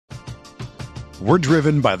We're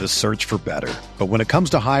driven by the search for better. But when it comes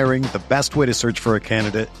to hiring, the best way to search for a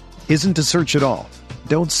candidate isn't to search at all.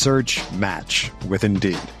 Don't search, match with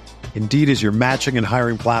Indeed. Indeed is your matching and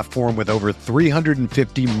hiring platform with over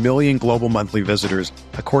 350 million global monthly visitors,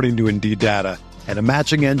 according to Indeed data, and a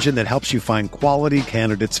matching engine that helps you find quality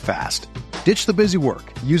candidates fast. Ditch the busy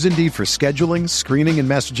work. Use Indeed for scheduling, screening, and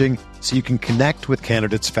messaging so you can connect with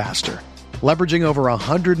candidates faster. Leveraging over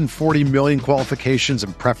 140 million qualifications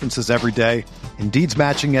and preferences every day, Indeed's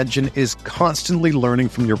matching engine is constantly learning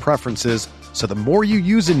from your preferences, so the more you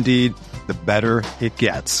use Indeed, the better it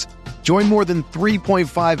gets. Join more than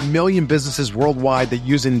 3.5 million businesses worldwide that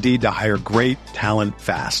use Indeed to hire great talent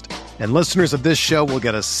fast. And listeners of this show will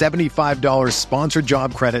get a $75 sponsored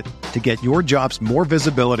job credit to get your jobs more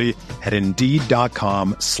visibility at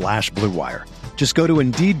Indeed.com/Blue Wire. Just go to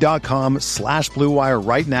Indeed.com/Blue Wire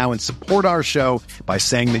right now and support our show by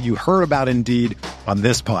saying that you heard about Indeed on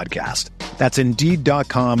this podcast. That's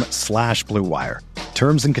Indeed.com/Blue Wire.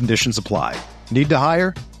 Terms and conditions apply. Need to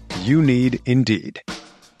hire? You need Indeed.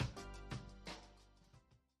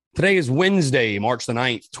 Today is Wednesday, March the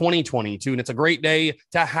 9th, 2022, and it's a great day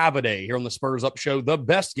to have a day here on the Spurs Up Show, the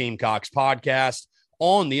best Gamecocks podcast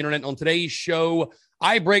on the internet. On today's show,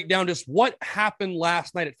 I break down just what happened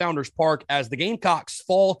last night at Founders Park as the Gamecocks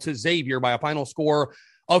fall to Xavier by a final score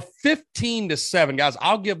of 15-7. Guys,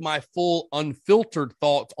 I'll give my full unfiltered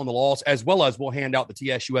thoughts on the loss, as well as we'll hand out the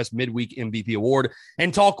TSUS Midweek MVP Award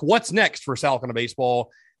and talk what's next for South Carolina baseball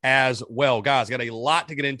as well. Guys, got a lot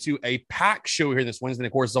to get into, a packed show here this Wednesday. And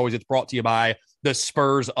of course, as always, it's brought to you by the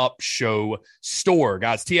Spurs Up Show store.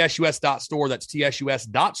 Guys, TSUS.store. That's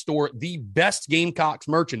TSUS.store, the best Gamecocks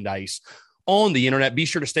merchandise on the internet. Be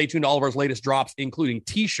sure to stay tuned to all of our latest drops, including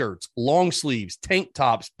t-shirts, long sleeves, tank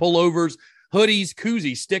tops, pullovers, hoodies,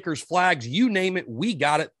 koozies, stickers, flags, you name it, we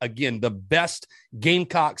got it. Again, the best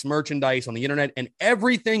Gamecocks merchandise on the internet and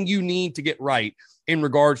everything you need to get right in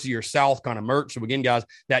regards to your South kind of merch. So again, guys,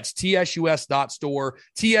 that's TSUS.store,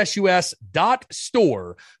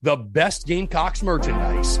 TSUS.store, the best Gamecocks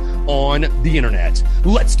merchandise on the internet.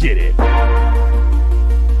 Let's get it.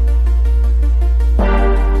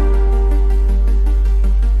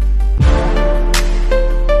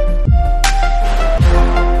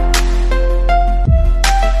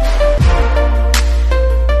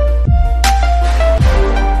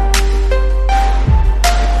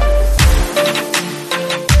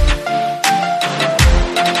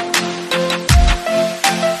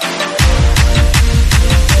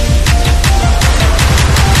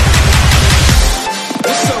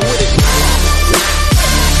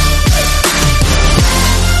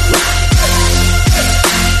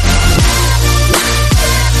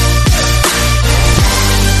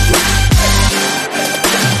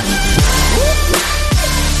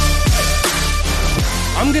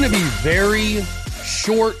 Very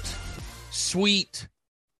short, sweet,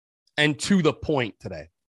 and to the point today.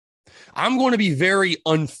 I'm going to be very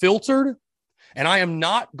unfiltered, and I am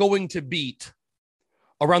not going to beat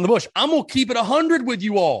around the bush. I'm going to keep it 100 with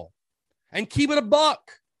you all and keep it a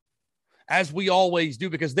buck, as we always do,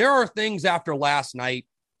 because there are things after last night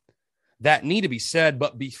that need to be said.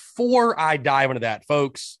 But before I dive into that,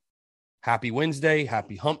 folks, happy Wednesday,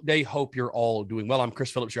 happy hump day. Hope you're all doing well. I'm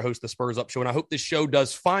Chris Phillips, your host of the Spurs Up Show, and I hope this show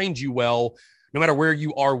does find you well, no matter where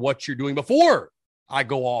you are, what you're doing. Before I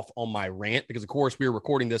go off on my rant, because, of course, we are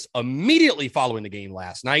recording this immediately following the game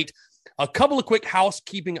last night, a couple of quick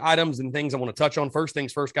housekeeping items and things I want to touch on. First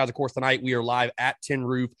things first, guys, of course, tonight we are live at Tin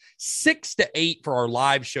Roof, 6 to 8 for our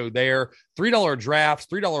live show there. $3 drafts,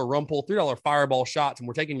 $3 rumple, $3 fireball shots, and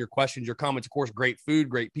we're taking your questions, your comments. Of course, great food,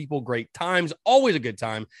 great people, great times. Always a good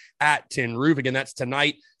time at Tin Roof. Again, that's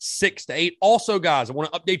tonight, 6 to 8. Also, guys, I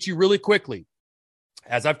want to update you really quickly.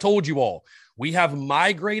 As I've told you all, we have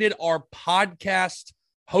migrated our podcast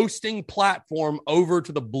hosting platform over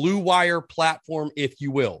to the Blue Wire platform, if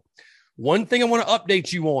you will. One thing I want to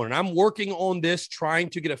update you on, and I'm working on this, trying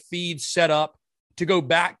to get a feed set up to go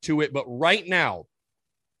back to it, but right now,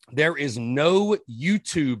 there is no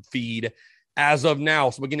YouTube feed as of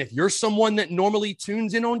now. So again, if you're someone that normally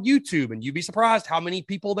tunes in on YouTube, and you'd be surprised how many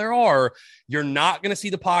people there are, you're not going to see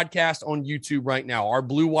the podcast on YouTube right now. Our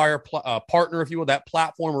Blue Wire partner, if you will, that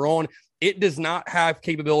platform we're on, it does not have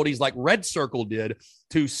capabilities like Red Circle did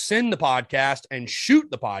to send the podcast and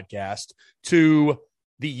shoot the podcast to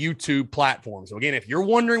the YouTube platform. So again, if you're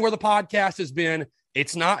wondering where the podcast has been,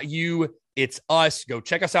 it's not you, it's us. Go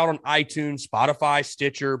check us out on iTunes, Spotify,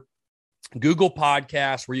 Stitcher, Google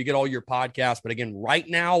Podcasts, where you get all your podcasts. But again, right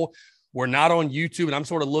now, we're not on YouTube, and I'm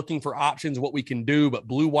sort of looking for options, what we can do, but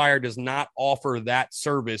Blue Wire does not offer that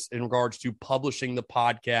service in regards to publishing the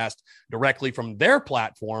podcast directly from their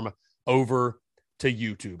platform over to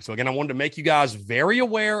YouTube. So again, I wanted to make you guys very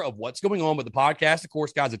aware of what's going on with the podcast. Of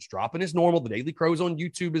course, guys, it's dropping as normal. The Daily Crows on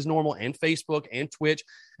YouTube is normal, and Facebook and Twitch.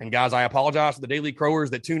 And guys, I apologize to the Daily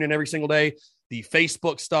Crowers that tune in every single day. The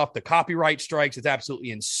Facebook stuff, the copyright strikes, it's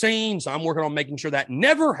absolutely insane. So I'm working on making sure that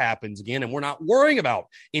never happens again. And we're not worrying about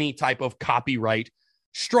any type of copyright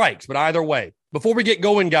strikes. But either way, before we get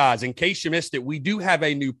going, guys, in case you missed it, we do have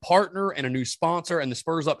a new partner and a new sponsor. And the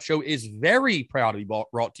Spurs Up Show is very proud to be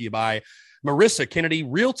brought to you by Marissa Kennedy,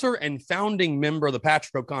 realtor and founding member of the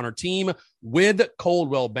Patrick O'Connor team with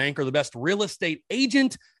Coldwell Banker, the best real estate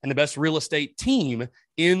agent and the best real estate team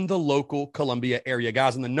in the local Columbia area,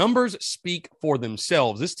 guys. And the numbers speak for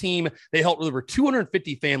themselves. This team, they helped with over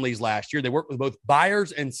 250 families last year. They work with both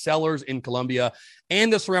buyers and sellers in Columbia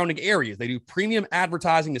and the surrounding areas. They do premium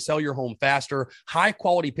advertising to sell your home faster, high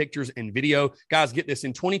quality pictures and video. Guys, get this.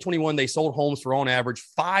 In 2021, they sold homes for on average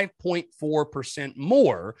 5.4%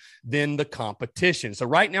 more than the competition. So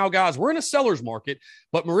right now, guys, we're in a seller's market,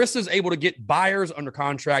 but Marissa's able to get buyers under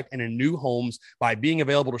contract and in new homes by being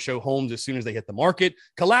available to show homes as soon as they hit the market,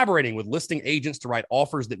 collaborating with listing agents to write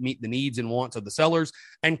offers that meet the needs and wants of the sellers,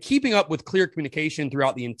 and keeping up with clear communication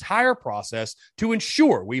throughout the entire process to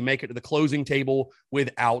ensure we make it to the closing table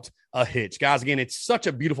without a hitch. Guys, again, it's such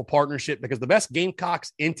a beautiful partnership because the best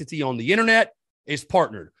Gamecocks entity on the internet is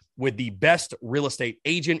partnered with the best real estate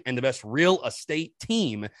agent and the best real estate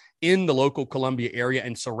team in the local Columbia area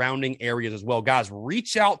and surrounding areas as well. Guys,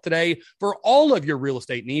 reach out today for all of your real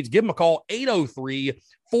estate needs. Give them a call,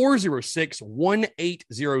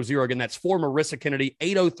 803-406-1800. Again, that's for Marissa Kennedy,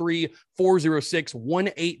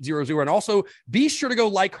 803-406-1800. And also be sure to go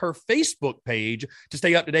like her Facebook page to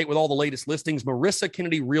stay up to date with all the latest listings. Marissa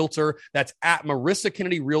Kennedy Realtor. That's at Marissa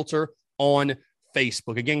Kennedy Realtor on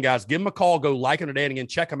Facebook. Again, guys, give them a call, go like them today, and again,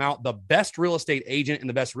 check them out. The best real estate agent and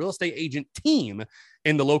the best real estate agent team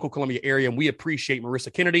in the local Columbia area. And we appreciate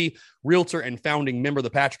Marissa Kennedy, realtor and founding member of the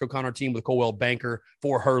Patrick O'Connor team with Coldwell Banker,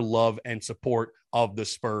 for her love and support of the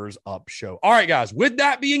Spurs Up Show. All right, guys, with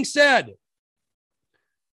that being said,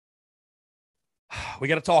 we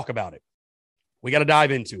got to talk about it. We got to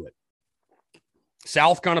dive into it.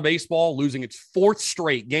 South Carolina baseball losing its fourth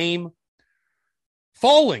straight game,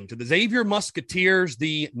 falling to the Xavier Musketeers,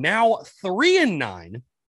 the now 3-9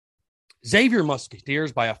 Xavier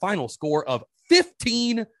Musketeers by a final score of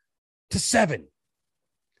 15-7.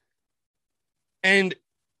 And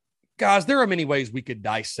guys, there are many ways we could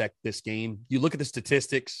dissect this game. You look at the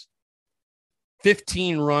statistics,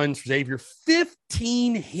 15 runs for Xavier,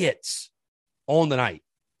 15 hits on the night,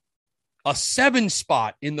 a 7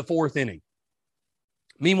 spot in the fourth inning.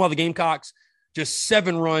 Meanwhile, the Gamecocks, just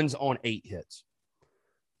 7 runs on 8 hits.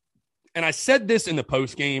 And I said this in the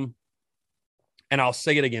post game, and I'll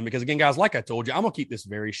say it again because, again, guys, like I told you, I'm going to keep this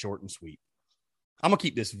very short and sweet. I'm going to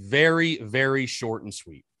keep this very, very short and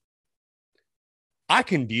sweet. I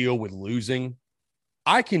can deal with losing.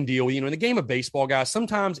 I can deal with, in the game of baseball, guys,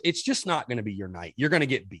 sometimes it's just not going to be your night. You're going to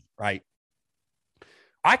get beat, right?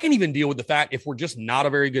 I can even deal with the fact if we're just not a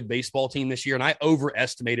very good baseball team this year, and I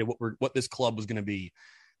overestimated what this club was going to be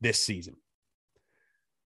this season.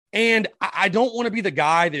 And I don't want to be the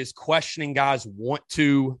guy that is questioning guys' want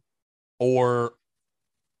to or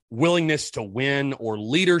willingness to win or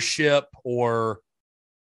leadership or,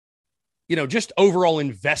 just overall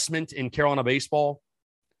investment in Carolina baseball.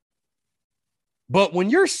 But when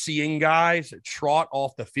you're seeing guys trot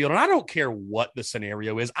off the field, and I don't care what the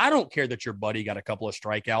scenario is, I don't care that your buddy got a couple of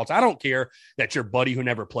strikeouts. I don't care that your buddy who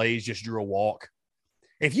never plays just drew a walk.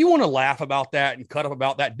 If you want to laugh about that and cut up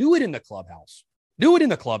about that, do it in the clubhouse. Do it in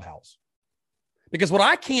the clubhouse. Because what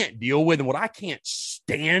I can't deal with and what I can't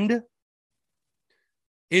stand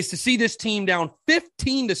is to see this team down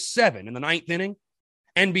 15-7 in the ninth inning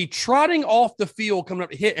and be trotting off the field coming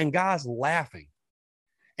up to hit and guys laughing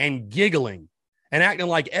and giggling and acting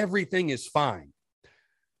like everything is fine.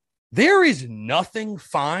 There is nothing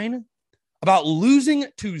fine about losing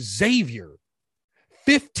to Xavier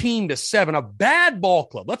 15-7, a bad ball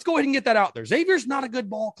club. Let's go ahead and get that out there. Xavier's not a good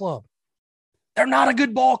ball club. They're not a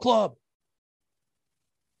good ball club.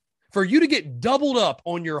 For you to get doubled up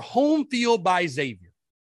on your home field by Xavier.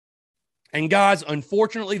 And guys,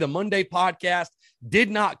 unfortunately, the Monday podcast did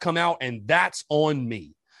not come out, and that's on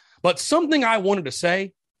me. But something I wanted to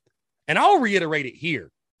say, and I'll reiterate it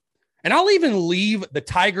here, and I'll even leave the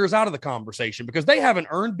Tigers out of the conversation because they haven't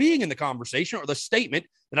earned being in the conversation or the statement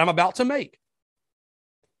that I'm about to make.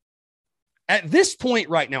 At this point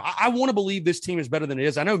right now, I want to believe this team is better than it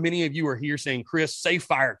is. I know many of you are here saying, Chris, say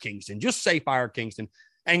fire Kingston. Just say fire Kingston.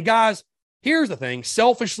 And guys, here's the thing.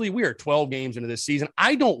 Selfishly, we are 12 games into this season.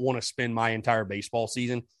 I don't want to spend my entire baseball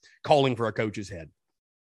season calling for a coach's head.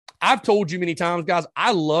 I've told you many times, guys,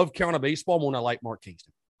 I love Carolina baseball more than I like Mark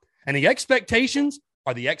Kingston. And the expectations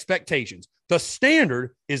are the expectations. The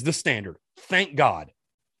standard is the standard. Thank God.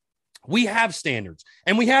 We have standards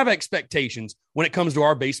and we have expectations when it comes to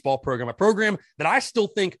our baseball program, a program that I still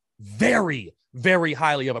think very, very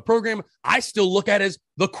highly of, a program I still look at as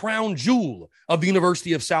the crown jewel of the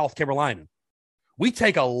University of South Carolina. We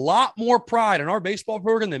take a lot more pride in our baseball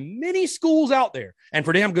program than many schools out there, and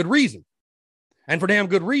for damn good reason.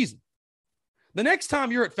 The next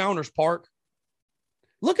time you're at Founders Park,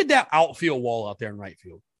 look at that outfield wall out there in right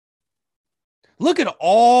field. Look at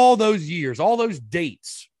all those years, all those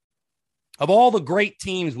dates of all the great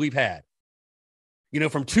teams we've had. You know,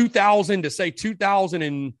 from 2000 to say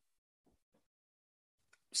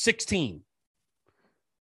 2016.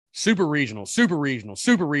 Super regional, super regional,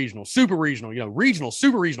 super regional, super regional, regional,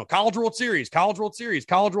 super regional, College World Series, College World Series,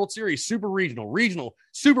 College World Series, super regional,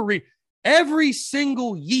 super regional. Every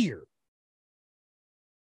single year.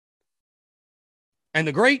 And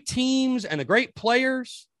the great teams and the great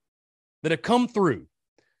players that have come through.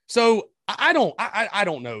 So I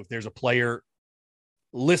don't know if there's a player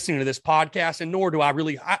listening to this podcast, and nor do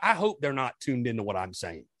I hope they're not tuned into what I'm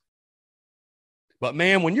saying. But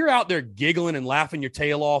man, when you're out there giggling and laughing your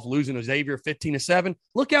tail off, losing to Xavier 15-7,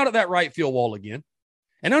 look out at that right field wall again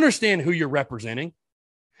and understand who you're representing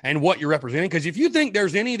and what you're representing. Because if you think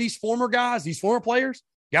there's any of these former guys, these former players,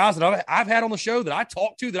 guys that I've had on the show that I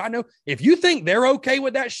talk to, that I know, if you think they're okay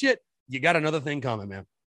with that shit, you got another thing coming, man.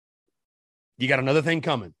 You got another thing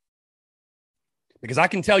coming. Because I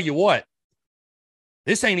can tell you what,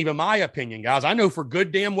 this ain't even my opinion, guys. I know for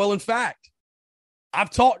good damn well, in fact, I've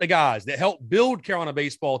talked to guys that helped build Carolina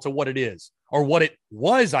baseball to what it is, or what it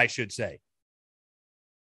was, I should say.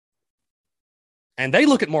 And they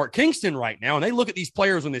look at Mark Kingston right now, and they look at these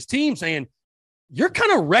players on this team saying, you're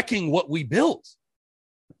kind of wrecking what we built.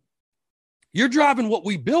 You're driving what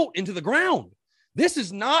we built into the ground. This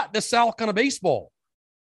is not the South Carolina baseball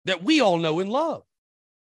that we all know and love.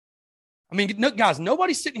 I mean, no, guys,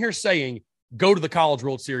 nobody's sitting here saying go to the College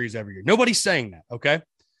World Series every year. Nobody's saying that, okay?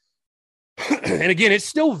 And again, it's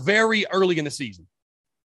still very early in the season.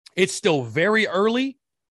 It's still very early.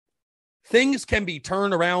 Things can be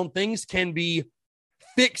turned around. Things can be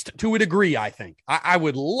fixed to a degree, I think. I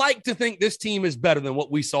would like to think this team is better than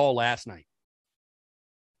what we saw last night.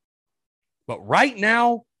 But right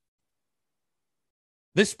now,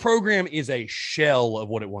 this program is a shell of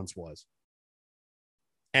what it once was.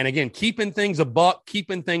 And again, keeping things a buck,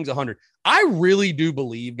 keeping things 100. I really do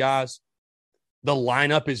believe, guys, the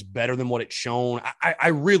lineup is better than what it's shown. I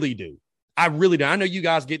really do. I really do. I know you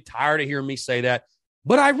guys get tired of hearing me say that,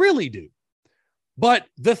 but I really do. But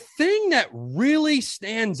the thing that really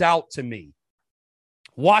stands out to me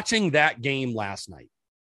watching that game last night,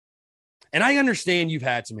 and I understand you've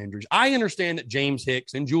had some injuries. I understand that James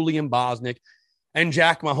Hicks and Julian Bosnick and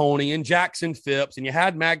Jack Mahoney and Jackson Phipps, and you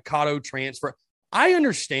had Magcato transfer. I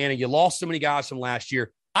understand, and you lost so many guys from last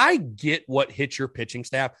year. I get what hits your pitching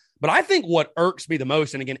staff, but I think what irks me the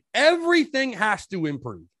most, and again, everything has to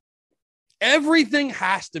improve. Everything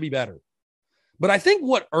has to be better. But I think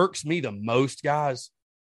what irks me the most, guys,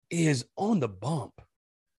 is on the bump.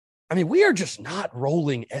 I mean, we are just not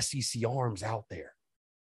rolling SEC arms out there.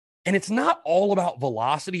 And it's not all about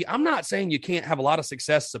velocity. I'm not saying you can't have a lot of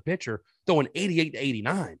success as a pitcher throwing 88 to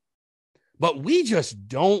 89. But we just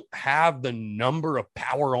don't have the number of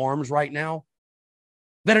power arms right now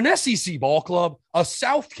that an SEC ball club, a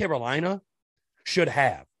South Carolina, should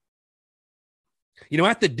have. You know,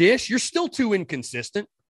 at the dish, you're still too inconsistent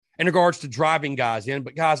in regards to driving guys in.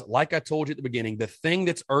 But guys, like I told you at the beginning, the thing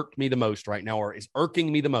that's irked me the most right now, or is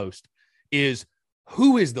irking me the most, is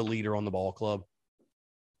who is the leader on the ball club?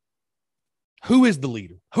 Who is the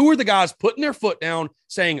leader? Who are the guys putting their foot down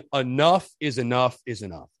saying enough is enough is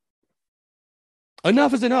enough?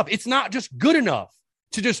 Enough is enough. It's not just good enough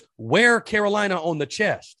to just wear Carolina on the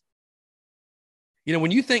chest. You know,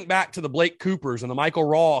 when you think back to the Blake Coopers and the Michael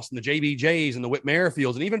Ross and the JBJs and the Whit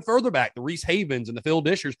Merrifields, and even further back, the Reese Havens and the Phil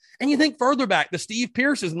Dishers, and you think further back, the Steve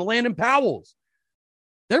Pierces and the Landon Powells,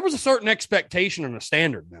 there was a certain expectation and a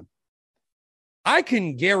standard, man. I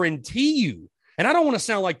can guarantee you, and I don't want to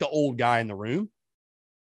sound like the old guy in the room.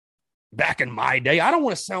 Back in my day, I don't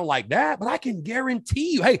want to sound like that, but I can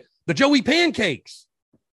guarantee you, hey, the Joey Pancakes,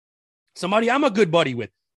 somebody I'm a good buddy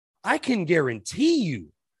with, I can guarantee you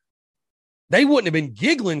they wouldn't have been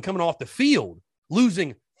giggling coming off the field,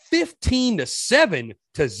 losing 15-7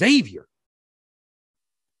 to Xavier.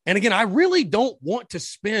 And again, I really don't want to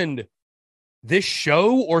spend this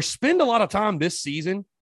show or spend a lot of time this season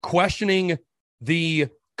questioning the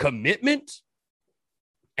commitment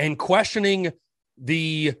and questioning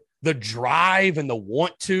the the drive and the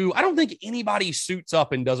want to. I don't think anybody suits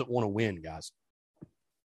up and doesn't want to win, guys.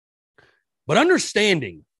 But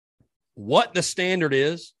understanding what the standard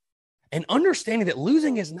is and understanding that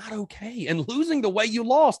losing is not okay and losing the way you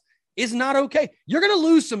lost is not okay. You're going to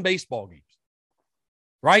lose some baseball games,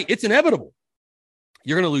 right? It's inevitable.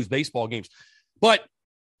 You're going to lose baseball games. But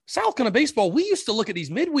South Carolina baseball, we used to look at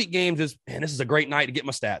these midweek games as, man, this is a great night to get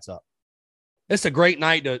my stats up. It's a great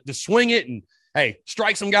night to swing it and, hey,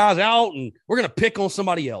 strike some guys out, and we're going to pick on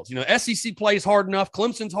somebody else. You know, SEC plays hard enough.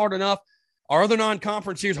 Clemson's hard enough. Our other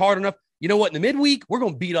non-conference here is hard enough. You know what? In the midweek, we're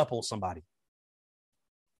going to beat up on somebody.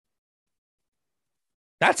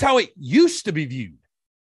 That's how it used to be viewed.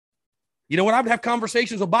 You know what? I would have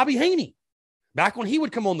conversations with Bobby Haney back when he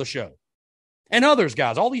would come on the show and others,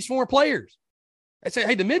 guys, all these former players. I'd say,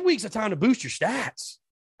 hey, the midweek's a time to boost your stats.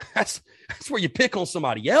 That's where you pick on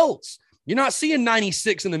somebody else. You're not seeing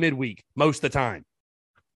 96 in the midweek most of the time.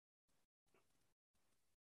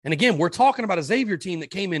 And again, we're talking about a Xavier team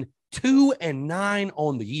that came in 2-9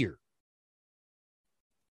 on the year.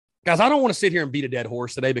 Guys, I don't want to sit here and beat a dead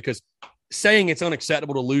horse today because saying it's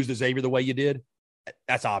unacceptable to lose to Xavier the way you did,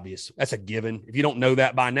 that's obvious. That's a given. If you don't know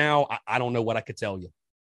that by now, I don't know what I could tell you.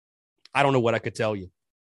 I don't know what I could tell you.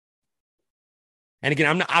 And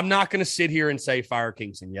again, I'm not going to sit here and say fire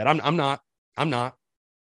Kingston yet. I'm not.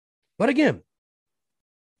 But again,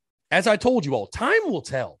 as I told you all, time will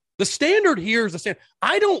tell. The standard here is the standard.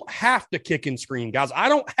 I don't have to kick and scream, guys. I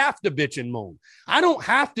don't have to bitch and moan. I don't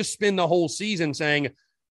have to spend the whole season saying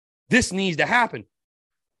this needs to happen.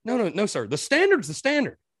 No, sir. The standard's the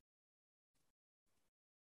standard.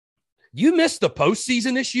 You missed the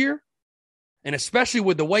postseason this year, and especially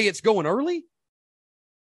with the way it's going early,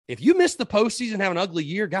 if you miss the postseason and have an ugly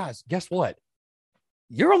year, guys, guess what?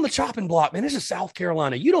 You're on the chopping block, man. This is South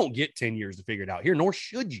Carolina. You don't get 10 years to figure it out here, nor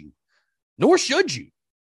should you. Nor should you.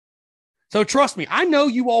 So trust me, I know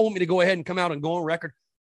you all want me to go ahead and come out and go on record.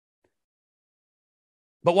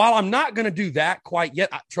 But while I'm not going to do that quite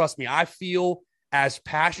yet, trust me, I feel as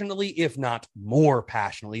passionately, if not more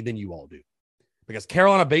passionately than you all do. Because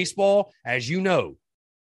Carolina baseball, as you know,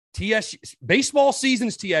 baseball season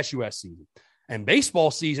is TSUS season. And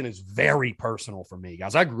baseball season is very personal for me,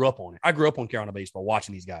 guys. I grew up on it. I grew up on Carolina baseball,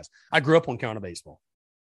 watching these guys. I grew up on Carolina baseball.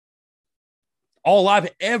 All I've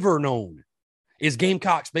ever known is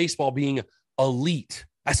Gamecocks baseball being elite.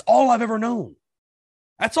 That's all I've ever known.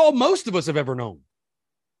 That's all most of us have ever known.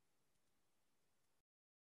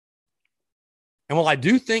 And while I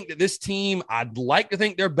do think that this team, I'd like to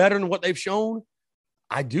think they're better than what they've shown,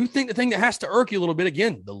 I do think the thing that has to irk you a little bit,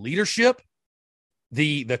 again, the leadership,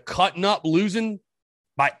 the cutting up, losing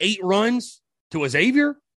by 8 runs to a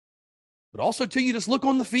Xavier, but also to you just look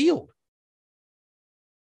on the field.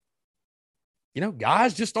 You know,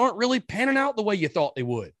 guys just aren't really panning out the way you thought they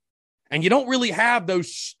would. And you don't really have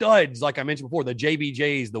those studs, like I mentioned before, the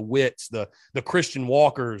JBJs, the Witts, the Christian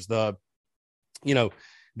Walkers, the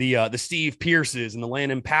Steve Pierces and the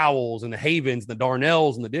Landon Powells and the Havens, and the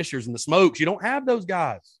Darnells and the Dishers and the Smokes. You don't have those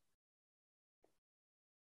guys.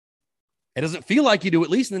 It doesn't feel like you do, at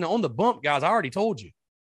least. And then on the bump, guys, I already told you.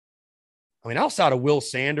 I mean, outside of Will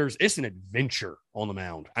Sanders, it's an adventure on the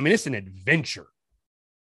mound. I mean, it's an adventure.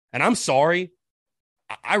 And I'm sorry.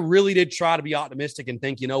 I really did try to be optimistic and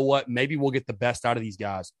think, you know what, maybe we'll get the best out of these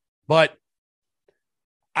guys. But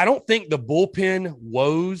I don't think the bullpen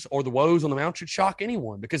woes or the woes on the mound should shock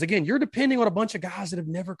anyone because, again, you're depending on a bunch of guys that have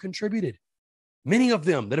never contributed. Many of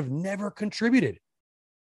them that have never contributed.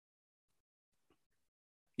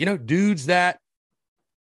 You know, dudes that,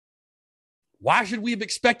 why should we have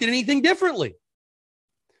expected anything differently?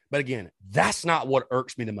 But again, that's not what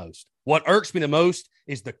irks me the most. What irks me the most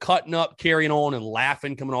is the cutting up, carrying on, and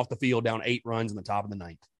laughing coming off the field down 8 runs in the top of the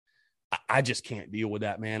 9th. I just can't deal with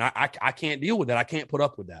that, man. I can't deal with that. I can't put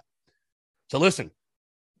up with that. So listen,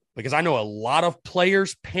 because I know a lot of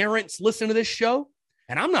players' parents listen to this show,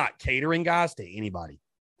 and I'm not catering, guys, to anybody.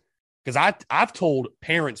 Because I've told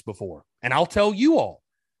parents before, and I'll tell you all,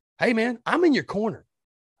 hey, man, I'm in your corner.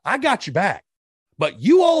 I got your back. But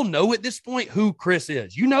you all know at this point who Chris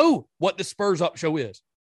is. You know what the Spurs Up Show is.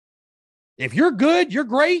 If you're good, you're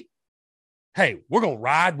great. Hey, we're going to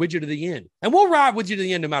ride with you to the end. And we'll ride with you to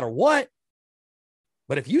the end no matter what.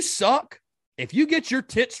 But if you suck, if you get your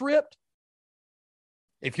tits ripped,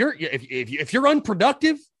 if you're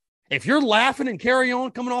unproductive, if you're laughing and carry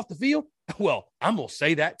on coming off the field, well, I'm going to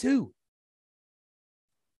say that too.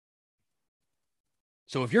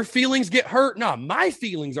 So if your feelings get hurt, my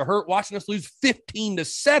feelings are hurt watching us lose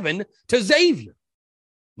 15-7 to Xavier.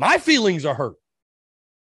 My feelings are hurt.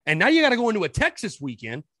 And now you got to go into a Texas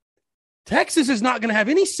weekend. Texas is not going to have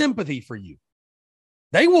any sympathy for you.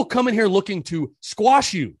 They will come in here looking to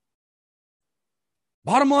squash you.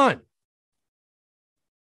 Bottom line.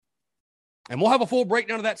 And we'll have a full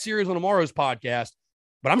breakdown of that series on tomorrow's podcast.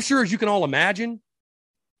 But I'm sure, as you can all imagine,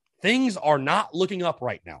 things are not looking up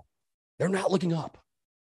right now. They're not looking up.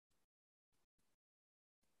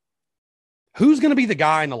 Who's going to be the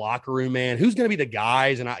guy in the locker room, man? Who's going to be the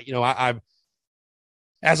guys? And I've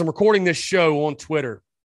as I'm recording this show on Twitter,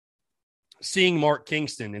 seeing Mark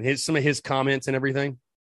Kingston and some of his comments and everything,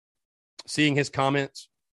 seeing his comments.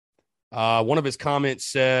 One of his comments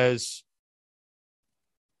says,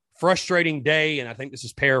 frustrating day, and I think this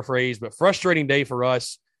is paraphrased, but frustrating day for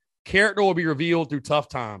us. Character will be revealed through tough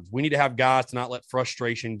times. We need to have guys to not let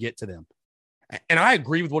frustration get to them. And I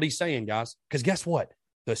agree with what he's saying, guys, because guess what?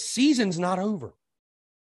 The season's not over.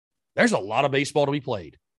 There's a lot of baseball to be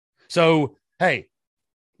played. So, hey,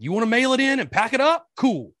 you want to mail it in and pack it up?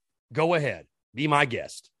 Cool. Go ahead. Be my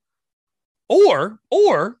guest. Or,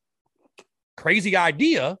 crazy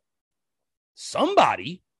idea,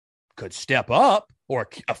 somebody could step up, or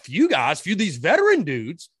a few guys, few of these veteran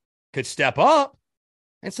dudes could step up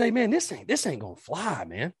and say, man, this ain't going to fly,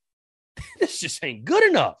 man. This just ain't good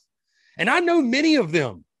enough. And I know many of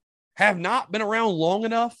them have not been around long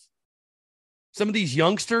enough. Some of these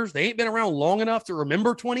youngsters, they ain't been around long enough to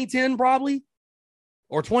remember 2010 probably,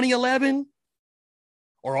 or 2011,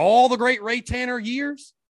 or all the great Ray Tanner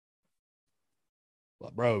years.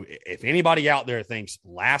 But, bro, if anybody out there thinks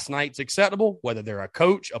last night's acceptable, whether they're a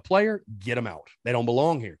coach, a player, get them out. They don't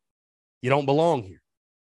belong here. You don't belong here.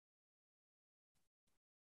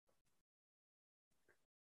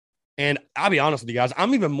 And I'll be honest with you guys,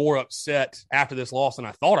 I'm even more upset after this loss than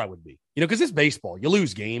I thought I would be. Because it's baseball. You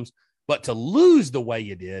lose games. But to lose the way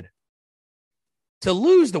you did,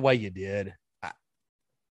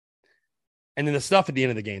 and then the stuff at the end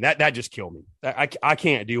of the game, that just killed me. I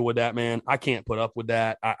can't deal with that, man. I can't put up with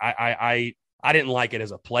that. I didn't like it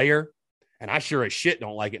as a player, and I sure as shit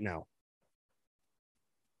don't like it now.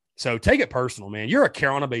 So take it personal, man. You're a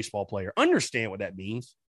Carolina baseball player. Understand what that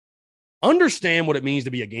means. Understand what it means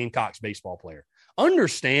to be a Gamecocks baseball player.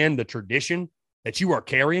 Understand the tradition that you are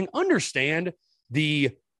carrying. Understand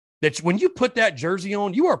that when you put that jersey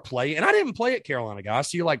on, you are playing. And I didn't play at Carolina,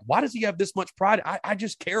 guys. So you're like, why does he have this much pride? I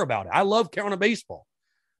just care about it. I love Carolina baseball.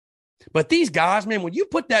 But these guys, man, when you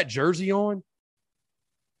put that jersey on,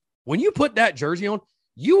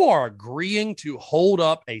 you are agreeing to hold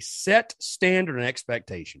up a set standard and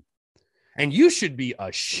expectation. And you should be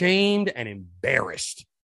ashamed and embarrassed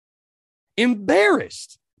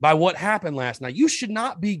by what happened last night. You should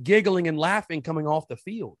not be giggling and laughing coming off the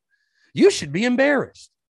field. You should be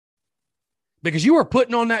embarrassed. Because you are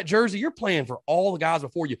putting on that jersey, you're playing for all the guys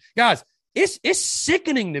before you. Guys, it's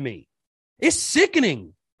sickening to me. It's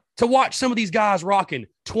sickening to watch some of these guys rocking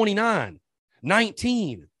 29,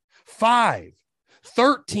 19, 5,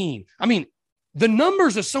 13. I mean, the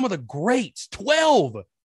numbers of some of the greats, 12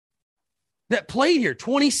 that played here,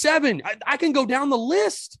 27. I can go down the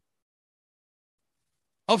list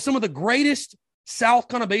of some of the greatest South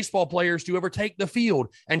Carolina baseball players to ever take the field.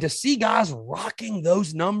 And to see guys rocking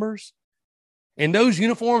those numbers in those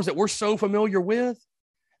uniforms that we're so familiar with,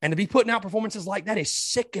 and to be putting out performances like that is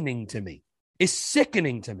sickening to me. It's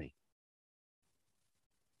sickening to me.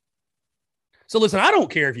 So listen, I don't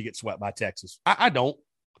care if you get swept by Texas. I don't.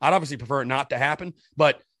 I'd obviously prefer it not to happen.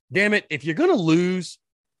 But damn it, if you're going to lose,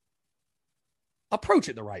 approach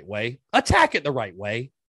it the right way. Attack it the right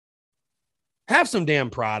way. Have some damn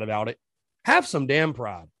pride about it. Have some damn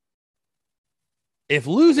pride. If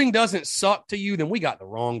losing doesn't suck to you, then we got the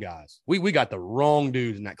wrong guys. We got the wrong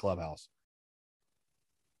dudes in that clubhouse.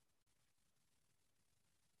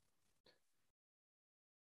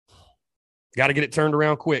 Got to get it turned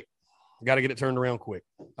around quick.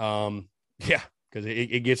 Yeah, because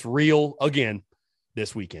it gets real again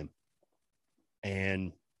this weekend.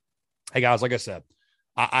 And hey, guys, like I said,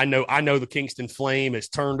 I know the Kingston Flame is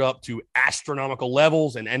turned up to astronomical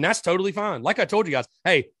levels, and that's totally fine. Like I told you guys,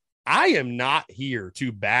 hey, I am not here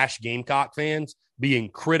to bash Gamecock fans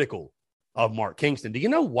being critical of Mark Kingston. Do you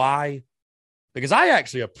know why? Because I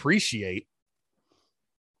actually appreciate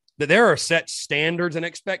that there are set standards and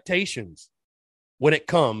expectations when it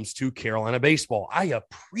comes to Carolina baseball. I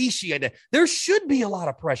appreciate that. There should be a lot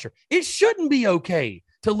of pressure. It shouldn't be okay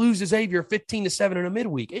to lose to Xavier 15-7 in a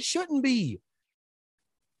midweek. It shouldn't be.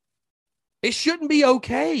 It shouldn't be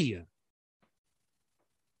okay.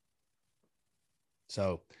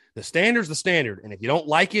 So the standard's the standard. And if you don't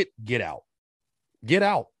like it, get out. Get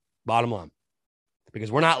out. Bottom line.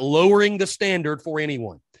 Because we're not lowering the standard for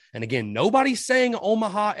anyone. And again, nobody's saying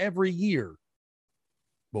Omaha every year.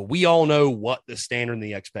 But we all know what the standard and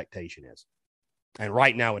the expectation is. And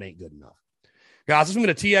right now, it ain't good enough. Guys, this is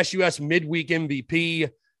going to TSUS midweek MVP.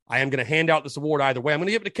 I am going to hand out this award either way. I'm going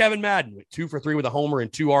to give it to Kevin Madden, 2 for 3 with a homer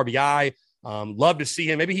and 2 RBI. Love to see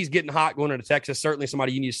him. Maybe he's getting hot going into Texas. Certainly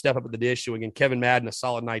somebody you need to step up at the dish. So again, Kevin Madden, a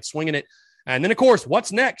solid night swinging it. And then, of course,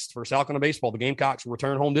 what's next for South Carolina baseball? The Gamecocks will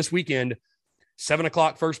return home this weekend. 7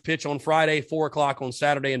 o'clock first pitch on Friday, 4 o'clock on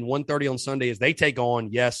Saturday, and 1:30 on Sunday as they take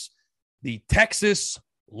on, yes, the Texas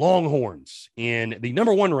Longhorns in the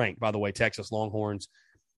number 1 ranked, by the way, Texas Longhorns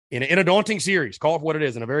in a daunting series. Call it for what it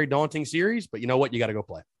is, in a very daunting series. But you know what? You got to go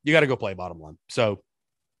play. You got to go play, bottom line. So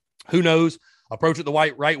who knows? Approach it the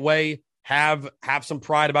right way. Have some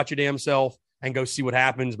pride about your damn self and go see what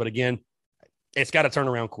happens. But again, it's got to turn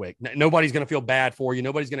around quick. Nobody's going to feel bad for you.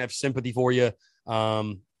 Nobody's going to have sympathy for you.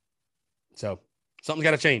 So something's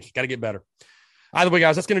got to change. Got to get better. Either way,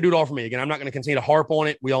 guys, that's going to do it all for me. Again, I'm not going to continue to harp on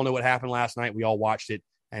it. We all know what happened last night. We all watched it.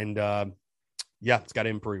 And, yeah, it's got to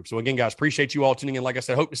improve. So, again, guys, appreciate you all tuning in. Like I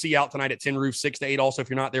said, hope to see you out tonight at Tin Roof, 6 to 8. Also, if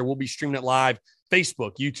you're not there, we'll be streaming it live,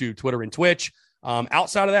 Facebook, YouTube, Twitter, and Twitch.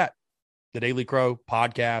 Outside of that, the Daily Crow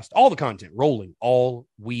podcast, all the content rolling all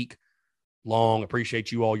week long.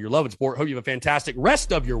 Appreciate you all, your love and support. Hope you have a fantastic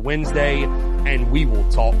rest of your Wednesday, and we will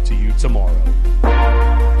talk to you tomorrow.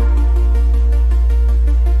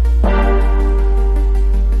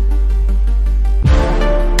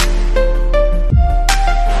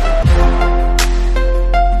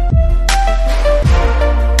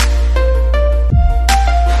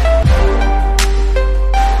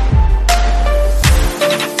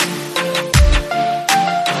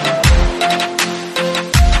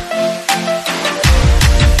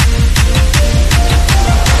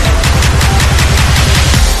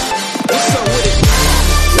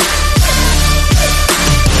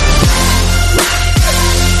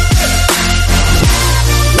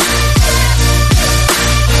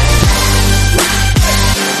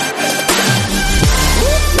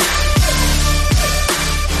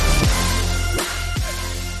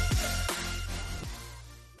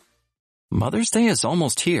 Mother's Day is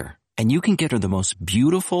almost here, and you can get her the most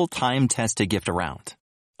beautiful time-tested gift around.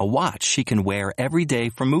 A watch she can wear every day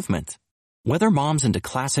from Movement. Whether mom's into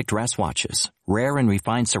classic dress watches, rare and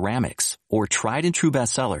refined ceramics, or tried-and-true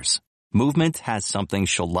bestsellers, Movement has something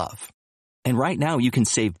she'll love. And right now you can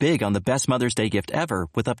save big on the best Mother's Day gift ever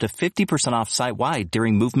with up to 50% off site-wide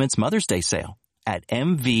during Movement's Mother's Day sale at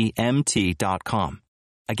MVMT.com.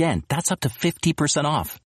 Again, that's up to 50%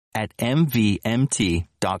 off at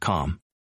MVMT.com.